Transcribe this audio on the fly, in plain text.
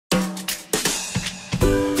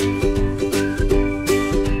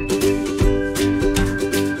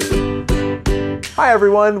Hi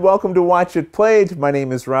everyone, welcome to Watch It Played. My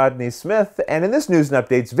name is Rodney Smith, and in this news and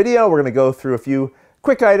updates video, we're going to go through a few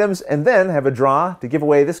quick items and then have a draw to give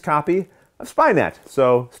away this copy of Spynet,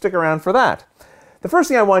 so stick around for that. The first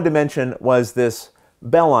thing I wanted to mention was this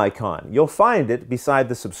bell icon. You'll find it beside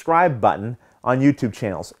the subscribe button on YouTube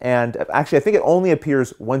channels, and actually I think it only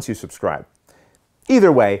appears once you subscribe.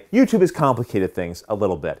 Either way, YouTube has complicated things a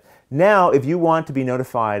little bit. Now, if you want to be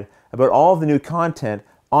notified about all of the new content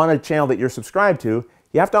on a channel that you're subscribed to,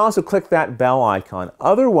 you have to also click that bell icon.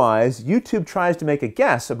 Otherwise, YouTube tries to make a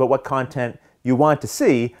guess about what content you want to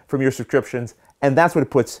see from your subscriptions, and that's what it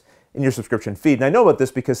puts in your subscription feed. And I know about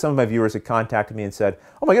this because some of my viewers had contacted me and said,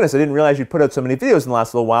 oh my goodness, I didn't realize you'd put out so many videos in the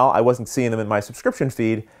last little while. I wasn't seeing them in my subscription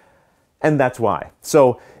feed, and that's why.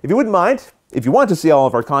 So if you wouldn't mind, if you want to see all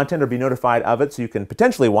of our content or be notified of it so you can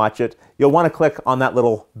potentially watch it, you'll want to click on that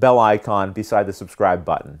little bell icon beside the subscribe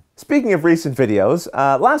button. Speaking of recent videos,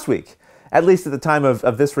 last week, at least at the time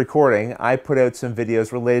of this recording, I put out some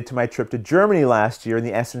videos related to my trip to Germany last year in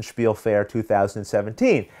the Essenspiel Fair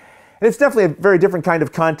 2017. And it's definitely a very different kind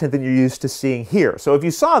of content than you're used to seeing here. So if you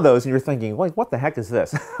saw those and you're thinking, wait, what the heck is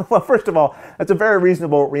this? Well, first of all, that's a very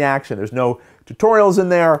reasonable reaction. There's no tutorials in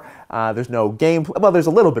there. There's no gameplay. Well, there's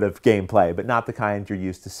a little bit of gameplay, but not the kind you're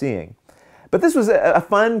used to seeing. But this was a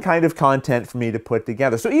fun kind of content for me to put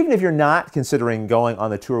together. So even if you're not considering going on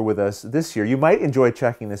the tour with us this year, you might enjoy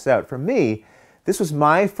checking this out. For me, this was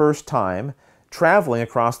my first time traveling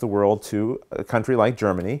across the world to a country like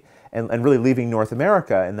Germany and really leaving North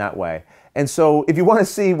America in that way. And so if you want to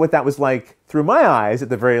see what that was like through my eyes, at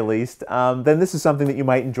the very least, then this is something that you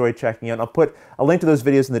might enjoy checking out. I'll put a link to those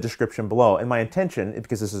videos in the description below. And my intention,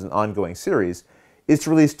 because this is an ongoing series, is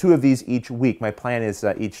to release 2 of these each week. My plan is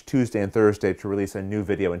each Tuesday and Thursday to release a new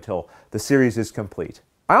video until the series is complete.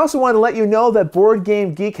 I also want to let you know that Board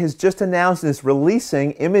Game Geek has just announced it's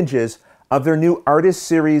releasing images of their new Artist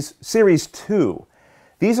Series, Series 2.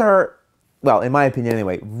 These are, well, in my opinion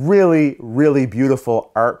anyway, really, really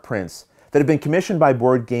beautiful art prints that have been commissioned by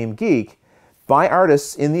Board Game Geek by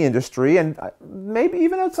artists in the industry and maybe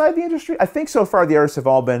even outside the industry. I think so far the artists have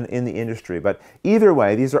all been in the industry, but either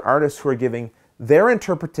way, these are artists who are giving their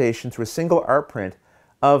interpretation through a single art print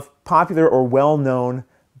of popular or well-known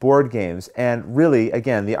board games. And really,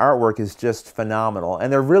 again, the artwork is just phenomenal.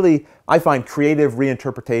 And they're really, I find, creative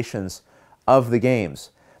reinterpretations of the games.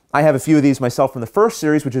 I have a few of these myself from the first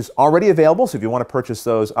series, which is already available, so if you want to purchase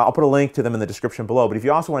those, I'll put a link to them in the description below. But if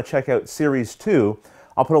you also want to check out Series 2,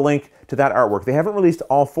 I'll put a link to that artwork. They haven't released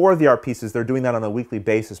all 4 of the art pieces. They're doing that on a weekly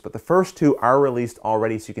basis, but the first 2 are released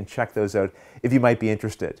already, so you can check those out if you might be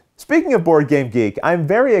interested. Speaking of Board Game Geek, I'm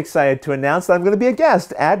very excited to announce that I'm going to be a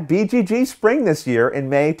guest at BGG.Spring this year in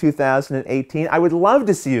May 2018. I would love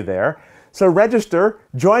to see you there. So register,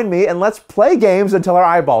 join me, and let's play games until our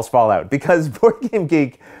eyeballs fall out, because Board Game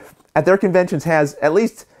Geek at their conventions has, at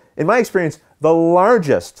least in my experience, the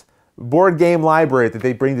largest board game library that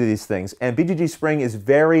they bring to these things. And BGG.Spring is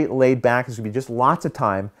very laid back. There's going to be just lots of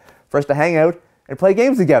time for us to hang out and play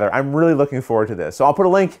games together. I'm really looking forward to this. So I'll put a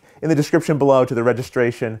link in the description below to the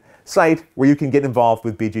registration site where you can get involved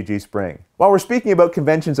with BGG.Spring. While we're speaking about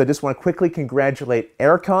conventions, I just want to quickly congratulate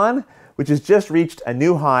Aircon, which has just reached a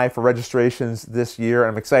new high for registrations this year.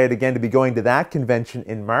 I'm excited again to be going to that convention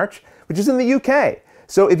in March, which is in the UK.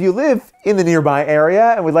 So if you live in the nearby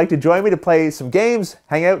area and would like to join me to play some games,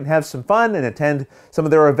 hang out and have some fun and attend some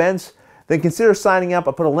of their events, then consider signing up.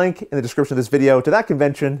 I'll put a link in the description of this video to that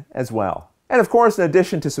convention as well. And of course, in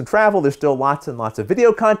addition to some travel, there's still lots and lots of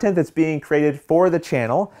video content that's being created for the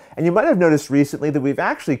channel. And you might have noticed recently that we've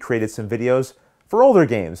actually created some videos for older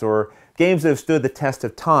games or games that have stood the test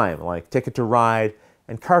of time, like Ticket to Ride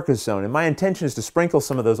and Carcassonne. And my intention is to sprinkle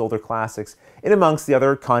some of those older classics in amongst the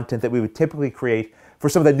other content that we would typically create for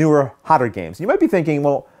some of the newer, hotter games. You might be thinking,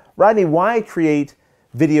 well, Rodney, why create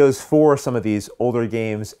videos for some of these older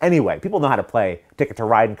games anyway? People know how to play Ticket to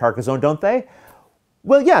Ride and Carcassonne, don't they?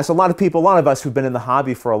 Well, yes, a lot of us who've been in the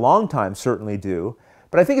hobby for a long time certainly do.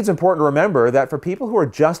 But I think it's important to remember that for people who are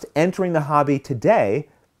just entering the hobby today,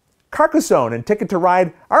 Carcassonne and Ticket to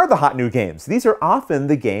Ride are the hot new games. These are often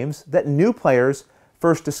the games that new players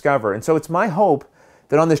first discover. And so it's my hope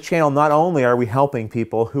that on this channel, not only are we helping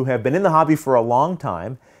people who have been in the hobby for a long time,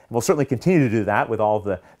 and we'll certainly continue to do that with all of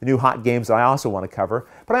the new hot games that I also want to cover,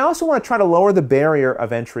 but I also want to try to lower the barrier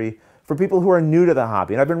of entry for people who are new to the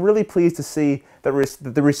hobby. And I've been really pleased to see that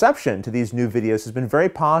the reception to these new videos has been very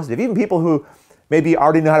positive. Even people who maybe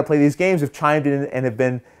already know how to play these games have chimed in and have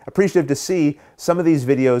been appreciative to see some of these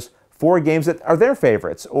videos for games that are their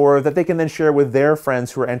favorites or that they can then share with their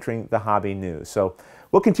friends who are entering the hobby new. So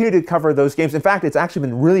we'll continue to cover those games. In fact, it's actually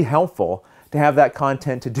been really helpful to have that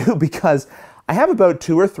content to do because I have about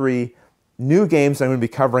 2 or 3 new games that I'm going to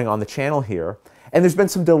be covering on the channel here, and there's been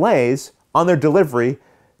some delays on their delivery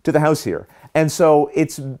to the house here. And so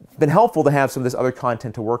it's been helpful to have some of this other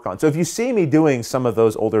content to work on. So if you see me doing some of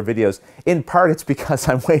those older videos, in part it's because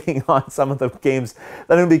I'm waiting on some of the games that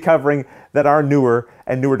I'm going to be covering that are newer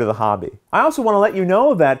and newer to the hobby. I also want to let you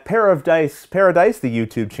know that Paradise, the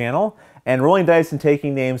YouTube channel, and Rolling Dice and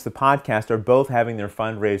Taking Names, the podcast, are both having their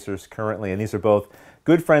fundraisers currently. And these are both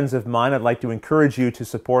good friends of mine. I'd like to encourage you to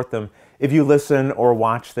support them if you listen or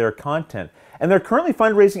watch their content. And they're currently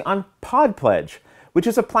fundraising on Podpledge, which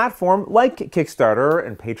is a platform like Kickstarter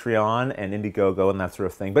and Patreon and Indiegogo and that sort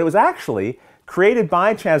of thing. But it was actually created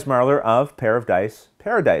by Chaz Marler of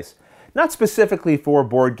Paradise. Not specifically for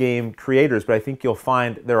board game creators, but I think you'll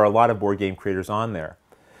find there are a lot of board game creators on there.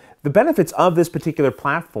 The benefits of this particular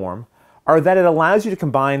platform are that it allows you to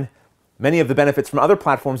combine many of the benefits from other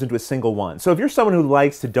platforms into a single one. So if you're someone who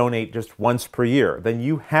likes to donate just once per year, then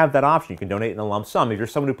you have that option. You can donate in a lump sum. If you're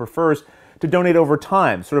someone who prefers to donate over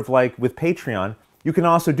time, sort of like with Patreon, you can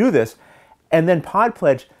also do this, and then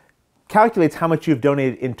Podpledge calculates how much you've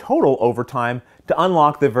donated in total over time to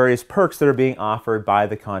unlock the various perks that are being offered by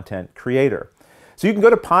the content creator. So you can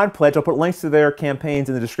go to Podpledge. I'll put links to their campaigns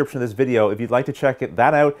in the description of this video if you'd like to check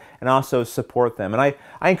that out and also support them. And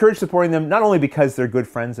I encourage supporting them not only because they're good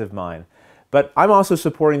friends of mine, but I'm also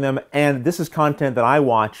supporting them, and this is content that I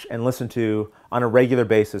watch and listen to on a regular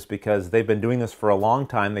basis because they've been doing this for a long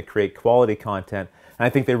time. They create quality content, and I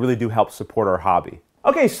think they really do help support our hobby.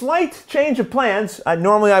 Okay, slight change of plans.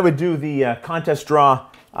 Normally I would do the contest draw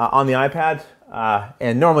on the iPad,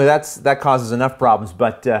 and normally that causes enough problems,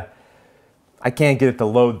 but I can't get it to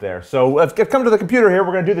load there. So I've come to the computer here.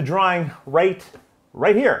 We're going to do the drawing right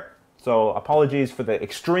here. So apologies for the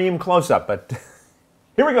extreme close-up, but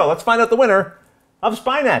here we go. Let's find out the winner of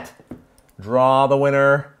Spynet. Draw the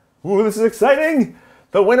winner. Ooh, this is exciting.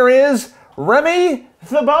 The winner is Remy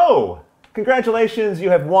Thibault. Congratulations, you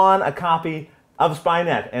have won a copy of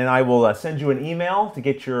Spynet, and I will send you an email to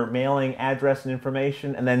get your mailing address and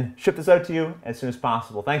information, and then ship this out to you as soon as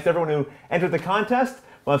possible. Thanks to everyone who entered the contest.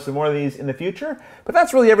 We'll have some more of these in the future, but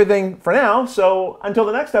that's really everything for now. So until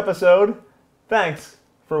the next episode, thanks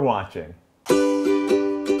for watching.